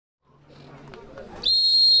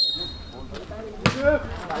पहिलो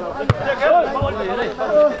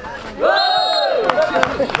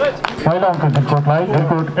अङ्क गिरकोटलाई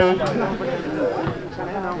गिरकोट 1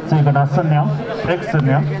 चेतना 0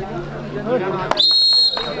 1-0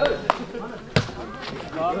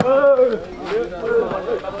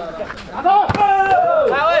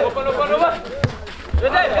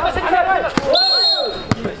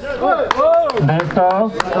 नेक्स्ट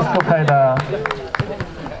यसको फाइदा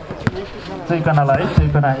चेतनालाई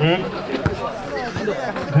चेतना 1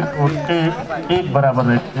 गिरकोट 1 बराबर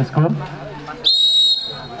स्कोर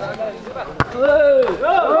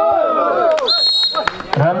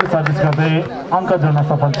राम्रो सर्भिस गर्दै अङ्क जोड्न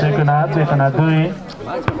सफल चेतना 2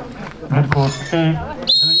 गिरकोट 1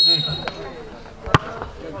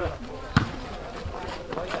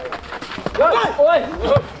 2-1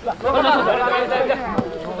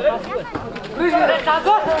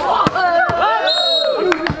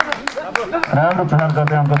 राम्रो प्रहार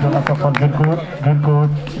गर्दै अङ्क जोड्न सफल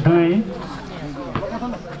गिरकोट 2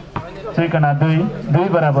 चेतना 2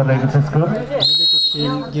 बराबर रहेको छ स्कोर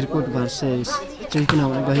खेल गिरकोट भर्सेस चेतना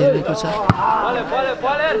हुन गइरहेको छ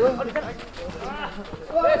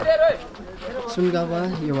सुनगावा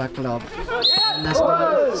युवा क्लब नेसनल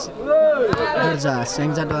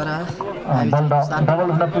स्याङ्जाद्वारा डबल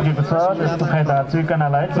हुन पुगेको छ त्यसको फाइदा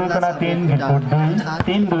चेतनालाई चेतना 3 गिरकोट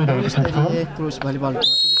 2 रहेको छ स्कोर क्रुस भलिबल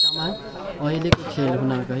प्रतियोगितामा अहिलेको खेल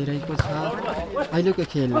हुन गइरहेको छ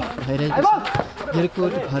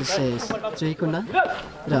गिरकोट भर्सेस चेतना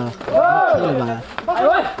र खेलमा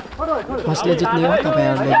कसले जित्ने हो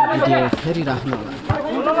तपाईहरुले भिडियो हेरिराख्नु होला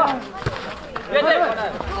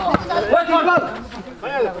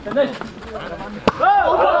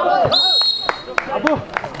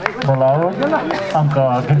बोलाओ अङ्क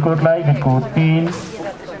गिरकोटलाई गिरकोट 3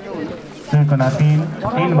 चेतना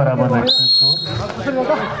 3 बराबर रहेको छ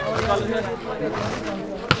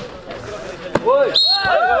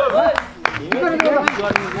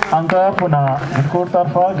अङ्क पुनः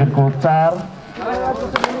गिरकोटतर्फ गिरकोट 4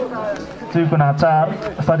 चेतना 3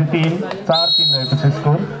 रहेको छ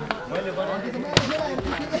स्कोर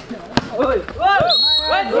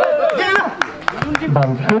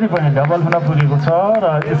बल फेरि पनि डबल हुन पुगेको छ र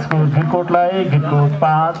यसको गिरकोटलाई गिरकोट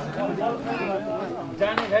 5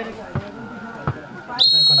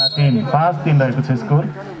 चेतना 5-3 रहेको छ स्कोर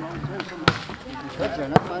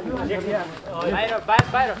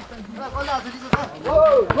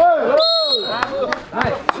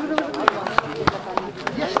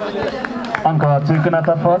अङ्क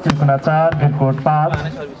चेतनातर्फ चेतना 4 गिरकोट 5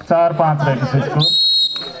 4-5 रहेको छ स्कोर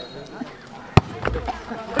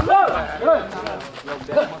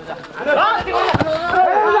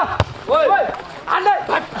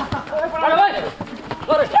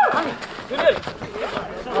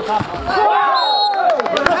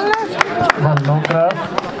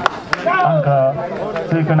अङ्क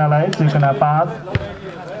चेतनालाई चेतना 5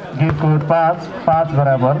 गिरकोट 5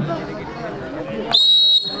 बराबर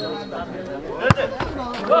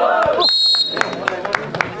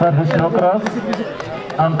सर्भिस नो क्रस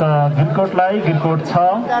अङ्क गिरकोटलाई गिरकोट 6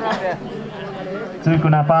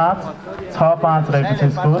 चेतना 5 रहेको छ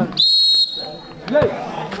स्कोर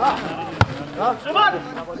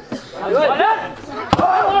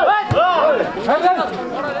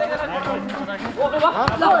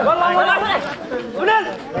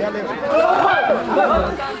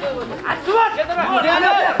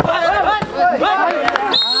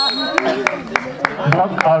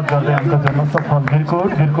ब्लक आउट गर्दै अङ्क जोड्न सफल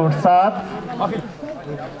गिरकोट 7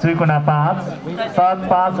 चेतना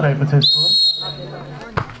 5 रहेको छ स्कोर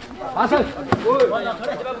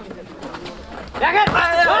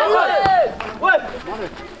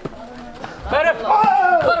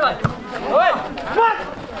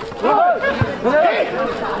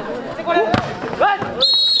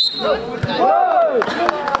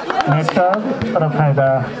नेक्स्ट र फाइदा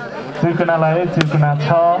चेतनालाई चेतना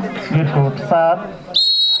 6 गिरकोट 7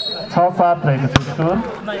 6-7 रहेको छ स्कोर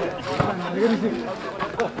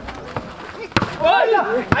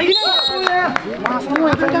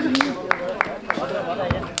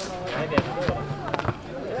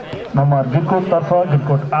नम्बर गिरकोटतर्फ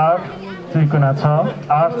गिरकोट 8 चेतना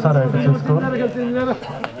 6 रहेको छ स्कोर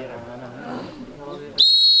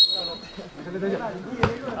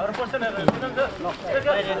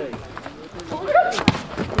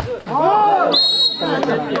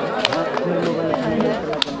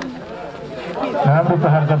राम्रो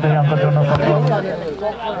प्रहार गर्दै अङ्क जोड्न सक्छ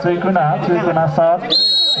चेतना 7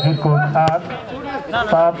 गिरकोट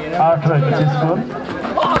 8 रहेको छ स्कोर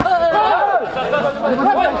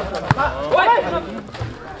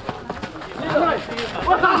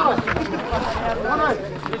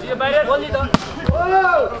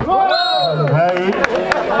राइट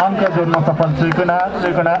अङ्क जोड्न सफल चुइकुना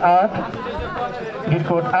 8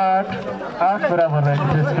 गिरकोट 8 बराबर रहेको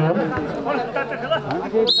छ स्कोर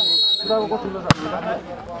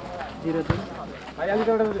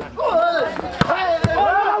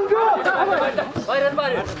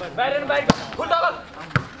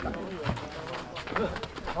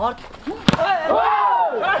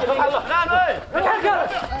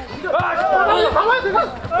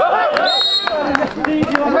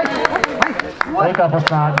एक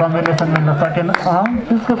आपसमा कम्बिनेसन मिल्न सकेन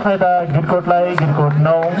त्यसको फाइदा गिरकोटलाई गिरकोट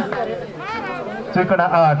 9 चुइकुना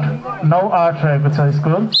 8 रहेको छ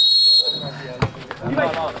स्कोर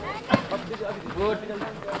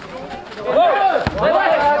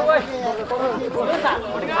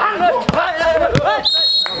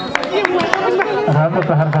राम्रो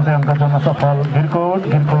प्रहार गर्दै अङ्क जोड्न सफल गिरकोट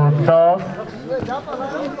 10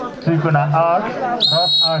 चुइकुना 8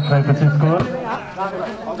 रहेको छ स्कोर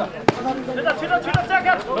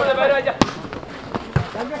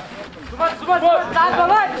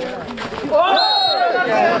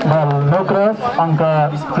नो क्रस अङ्क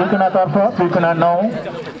चुइकुनातर्फ चुइकुना 9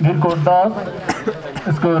 गिरकोट 10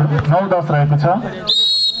 स्कोर 9-10 रहेको छ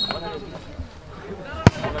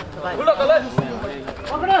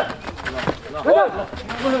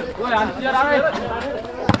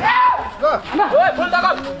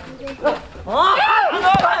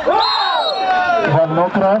नो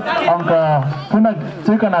क्रस अङ्क पुनः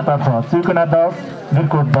चुइकुनातर्फ चुइकुना 10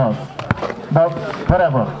 गिरकोट 10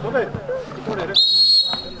 बराबर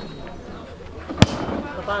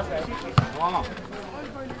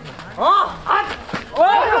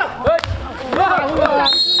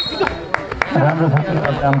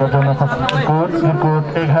राम्रो जोड्न सक्छ गिरकोट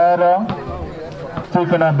 11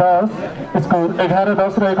 चुइकुना 10 स्कोर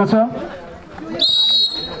 11-10 रहेको छ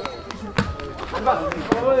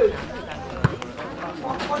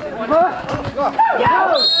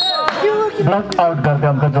ब्लक आउट गर्दै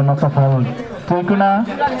अङ्क जोड्न सफल चुइकुना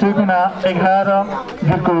 11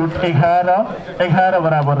 गिरकोट 11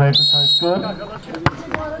 बराबर रहेको छ स्कोर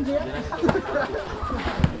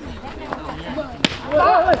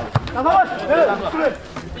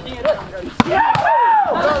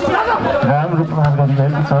राम्रो प्रहार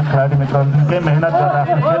गरिरहेको छ खेलाडी मित्रहरू निकै मेहनत गरेर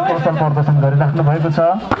आफ्नो खेल कौशल प्रदर्शन गरिराख्नु भएको छ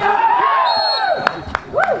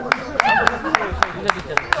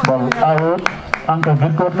बल आउट अङ्क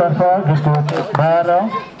गिरकोटतर्फ गिरकोट 12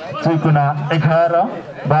 चुइकुना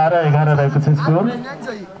 11 रहेको छ स्कोर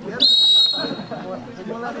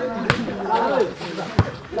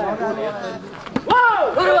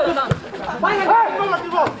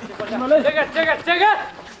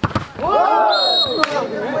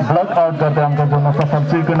ब्लक आउट गर्दै अङ्क जोड्न सफल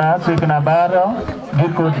चुइकुना 12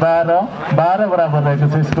 गिरकोट 12 बराबर रहेको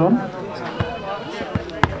छ स्कोर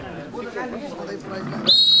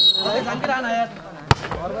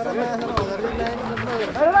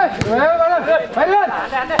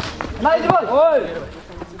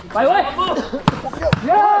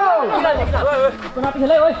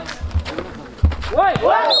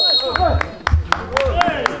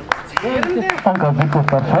अङ्क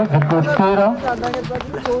गिरकोटतर्फ गिरकोट 13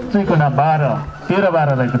 चुइकुना 13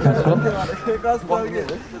 रहेको छ स्कोर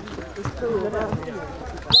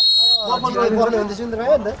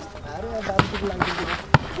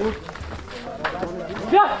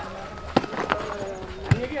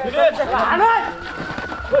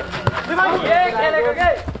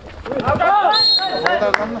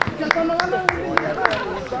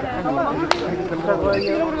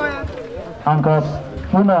अङ्क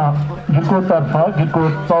पुनः गिरकोटतर्फ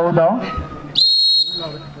गिरकोट 14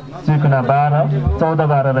 चुइकुना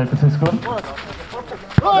 14 रहेको छ स्कोर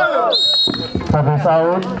सर्भिस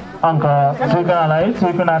आउट अङ्क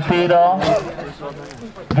चुइकुना 13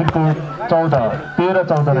 गिरकोट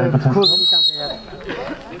 14 रहेको छ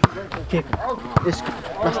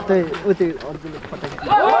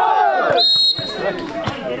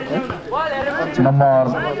नम्बर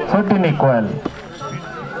 14 इक्वल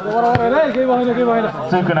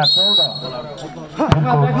चुइकुना 14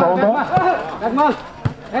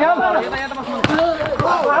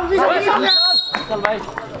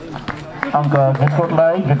 अङ्क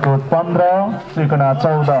गिरकोटलाई गिरकोट 15 चुइकुना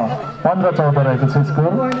 14 रहेको छ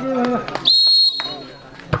स्कोर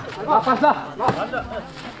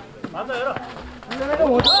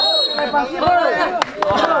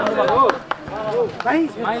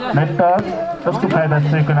नेटटच त्यसको फाइदा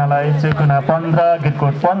चुइकुनालाई चुइकुना 15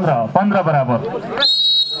 गिरकोट 15 बराबर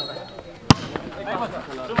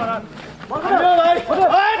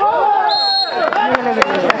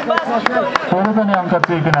सोह्र पनि अङ्क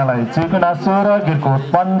चुइकुनालाई चुइकुना 16 गिरकोट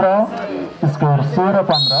 15 स्कोर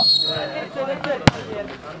 16-15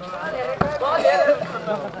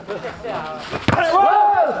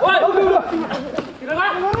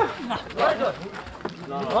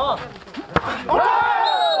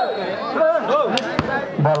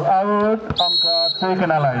 आउट अङ्क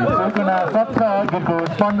चुइकनालाई चुइकना 17 गिरकोट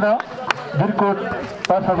 15 गिरकोट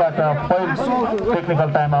तर्फबाट पहिलो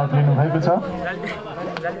टेक्निकल टाइम आउट लिनुभएको छ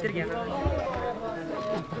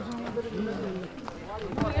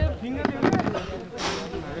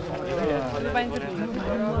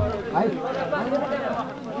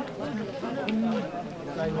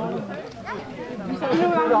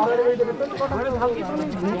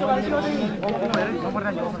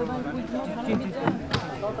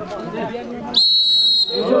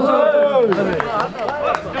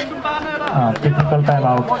टेक्निकल टाइम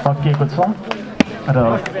आउट सकिएको छ र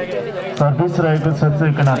सर्भिस रहेको छ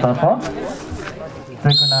चुइकनातर्फ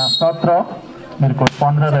चुइकना 17 गिरकोट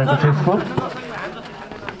 15 रहेको छ स्कोर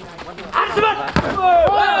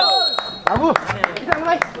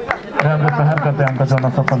राम्रो प्रहार गर्दै अङ्क जोड्न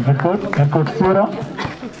सफल गिरकोट 16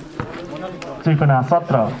 चुइकना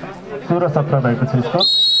 17 16-17 रहेको छ स्कोर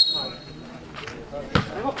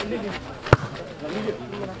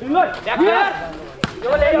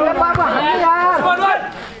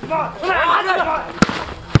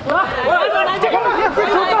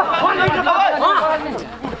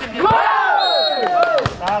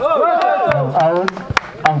आउट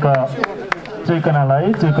अङ्क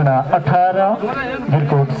चुइकनालाई चुइकना 18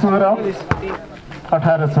 गिरकोट 16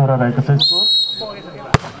 18-16 रहेको छ स्कोर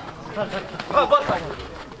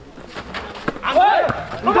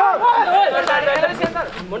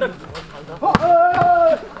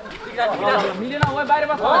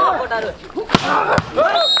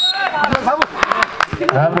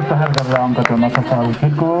राम्रो प्रहार गरेर अङ्क जोड्न सफल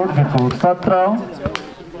गिरकोट 17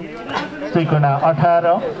 चुइकना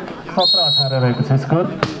 18 17-18 रहेको छ स्कोर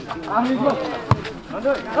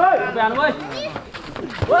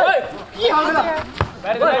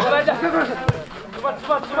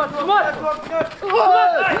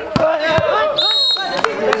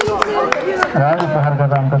राम्रो प्रहार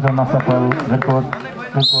गरेर अङ्क जोड्न सफल गिरकोट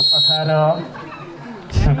 18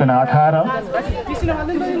 चुइकना 18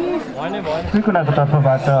 चुइकनाको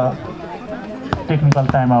तर्फबाट टेक्निकल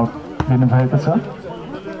टाइम आउट लिनुभएको छ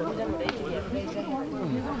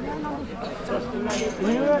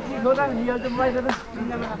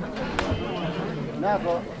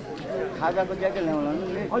खाजाको ज्याकेट ल्याउला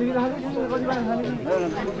नि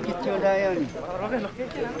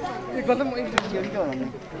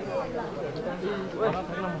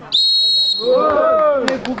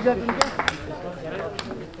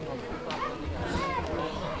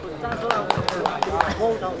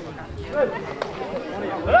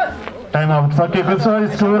टाइम आउट सकिएको छ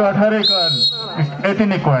स्कोर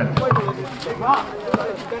 18 इक्वल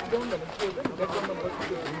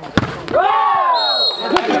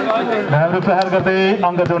राम्रो प्रहार गर्दै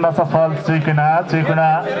अङ्क जोड्न सफल चुइकना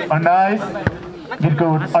 19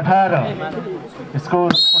 गिरकोट 18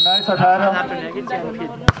 स्कोर 19-18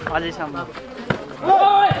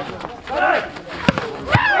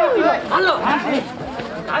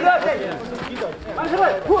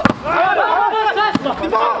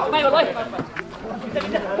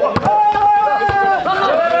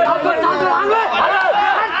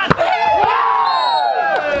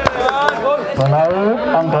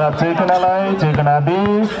 अङ्क चुइकनालाई चुइकना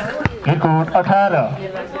 20 गिरकोट 18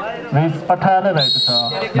 20-18 रहेको छ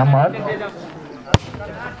नम्बर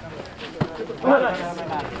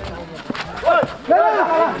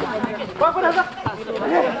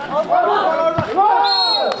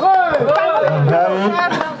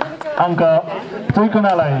अङ्क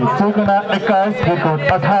चुइकनालाई चुइकना 21 गिरकोट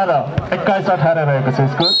 18 21-18 रहेको छ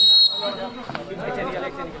स्कोर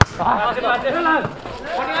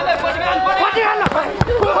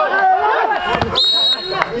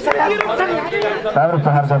राम्रो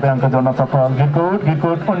प्रहार गर्दै अङ्क जोड्न सफल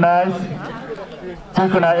गिरकोट 19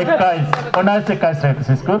 चुइकना 21 19-21 रहेको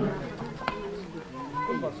छ स्कोर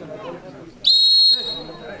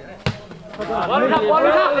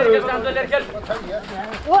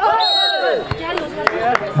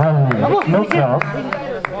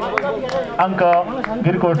अङ्क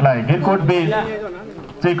गिरकोटलाई गिरकोट 20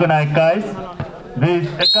 चुइकना 21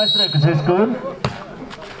 20-21 रहेको छ स्कोर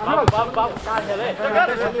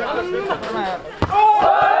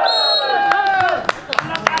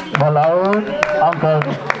बल आउट अङ्क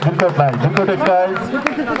गिरकोटलाई गिरकोट 21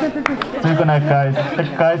 चुइकना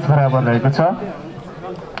 21 बराबर रहेको छ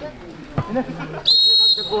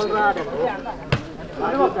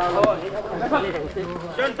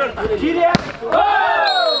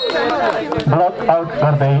ब्लक आउट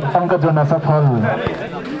गर्दै अङ्क जोड्न सफल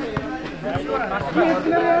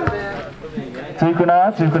चुइकना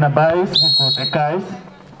 22 गिरकोट 21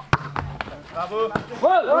 राम्रो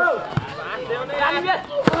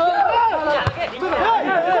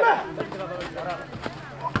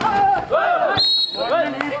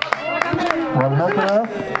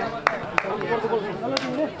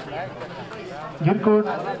गिरकोट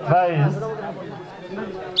 22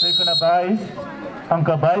 त्रिकोणा 22 अंक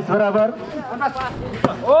 22 बराबर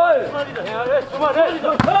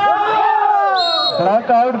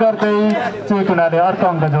आउट गर्दै त्रिकोणाले अर्को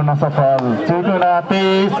अङ्क जोड्न सफल त्रिकोणा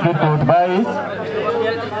 23 गिरकोट 22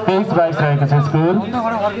 23-22 रहेको छ स्कोर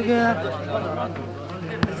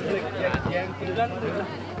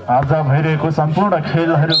आज भइरहेको सम्पूर्ण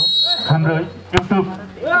खेलहरू हाम्रो युट्युब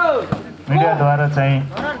मिडियाद्वारा चाहिँ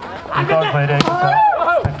रेकर्ड भइरहेको छ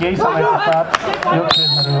केही समय पश्चात यो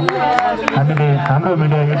खेलहरू हामीले हाम्रो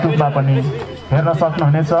मिडिया युट्युबमा पनि हेर्न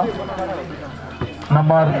सक्नुहुनेछ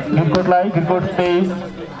नम्बर गिरकोटलाई गिरकोट 23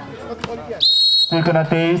 त्रिकोणा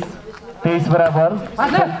 23 बराबर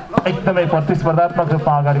एकदमै प्रतिस्पर्धात्मक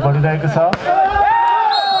रूपमा अगाडि बढिरहेको छ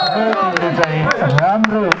चाहिँ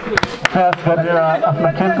राम्रो प्रयास गरेर आफ्नो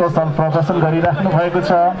खेल कौशल प्रदर्शन गरिराख्नु भएको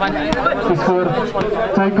छ स्कोर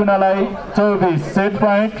त्रिकोणालाई 24 सेट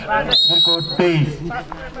पॉइन्ट गिरकोट 23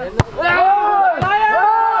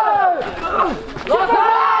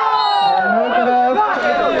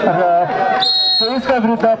 का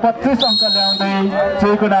विरुद्ध 25 अङ्क ल्याउँदै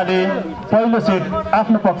त्रिकोणाले पहिलो सेट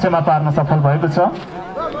आफ्नो पक्षमा पार्न सफल भएको छ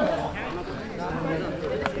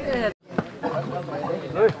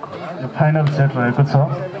फाइनल सेट रहेको छ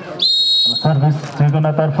सर्भिस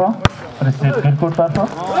त्रिकोणातर्फ र सेट गिरकोटतर्फ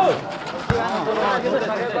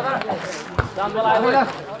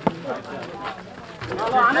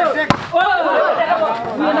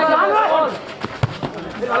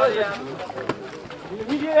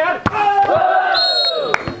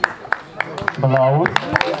बल आउट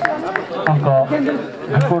अंक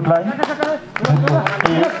गिरकोटलाई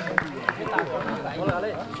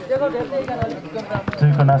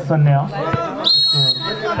त्रिकोणा 0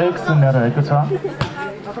 1-0 रहेको छ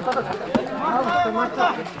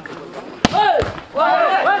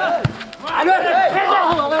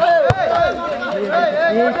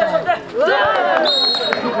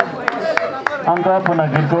अंक पुनः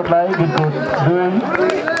गिरकोटलाई गिरकोट 2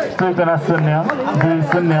 त्रिकोणा 0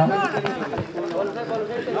 2-0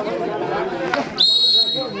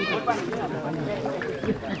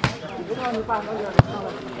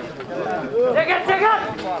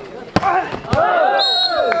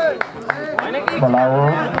 बलाओ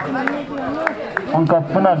अंक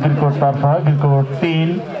पुनः गिरकोट तर्फ गिरकोट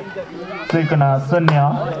 3 त्रिकोणा 0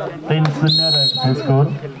 3-0 रहेको छ स्कोर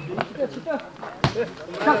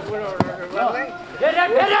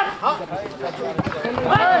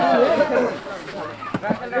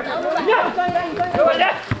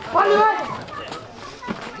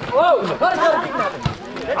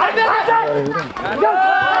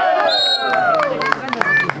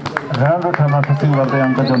राम्रो ठाउँमा फिसिङ गर्दै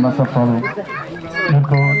अङ्क जोड्न सफल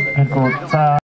गिरकोट 4